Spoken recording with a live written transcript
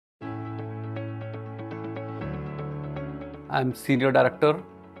I'm Senior Director,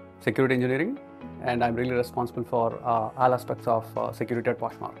 Security Engineering, and I'm really responsible for all aspects of security at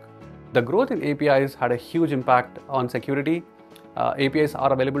Poshmark. The growth in APIs had a huge impact on security. APIs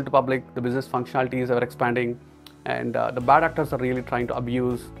are available to public, the business functionalities are expanding, and the bad actors are really trying to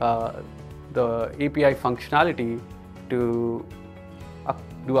abuse the API functionality to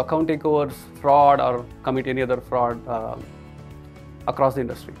do account takeovers, fraud, or commit any other fraud across the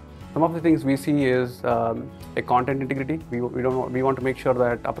industry. Some of the things we see is a content integrity. We want to make sure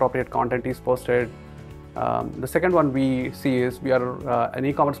that appropriate content is posted. The second one we see is we are an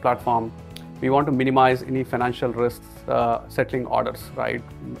e-commerce platform. We want to minimize any financial risks settling orders, right?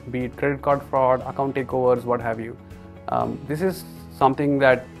 Be it credit card fraud, account takeovers, what have you. This is something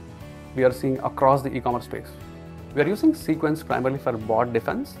that we are seeing across the e-commerce space. We are using Cequence primarily for bot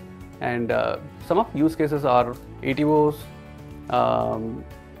defense, and some of the use cases are ATOs,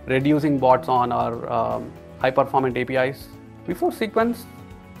 reducing bots on our high-performant APIs. Before Cequence,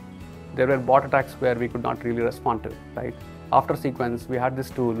 there were bot attacks where we could not really respond to, right? After Cequence, we had this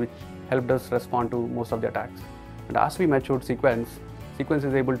tool which helped us respond to most of the attacks. And as we matured Cequence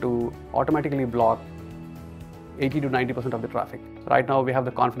is able to automatically block 80 to 90% of the traffic. Right now, we have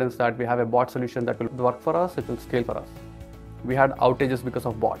the confidence that we have a bot solution that will work for us, it will scale for us. We had outages because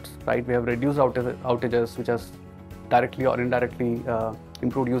of bots, right? We have reduced outages, which has directly or indirectly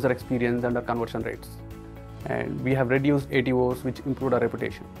improved user experience and our conversion rates. And we have reduced ATOs, which improved our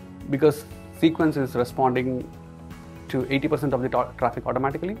reputation. Because Cequence is responding to 80% of the traffic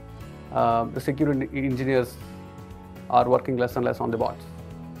automatically, the security engineers are working less and less on the bots.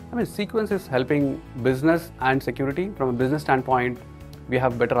 I mean, Cequence is helping business and security. From a business standpoint, we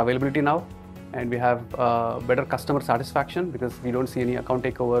have better availability now, and we have better customer satisfaction because we don't see any account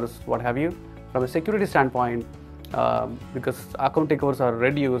takeovers, what have you. From a security standpoint, because account takeovers are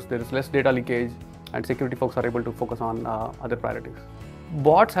reduced, there is less data leakage, and security folks are able to focus on other priorities.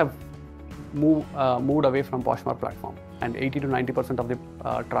 Bots have moved away from Poshmark platform, and 80 to 90% of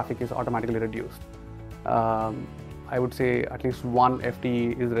the traffic is automatically reduced. I would say at least one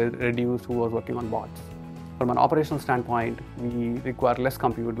FTE is reduced who was working on bots. From an operational standpoint, we require less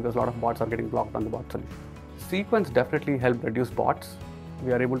compute because a lot of bots are getting blocked on the bot solution. Cequence definitely helped reduce bots.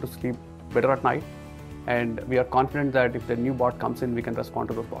 We are able to sleep better at night, and we are confident that if the new bot comes in, we can respond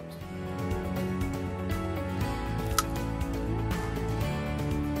to those bots.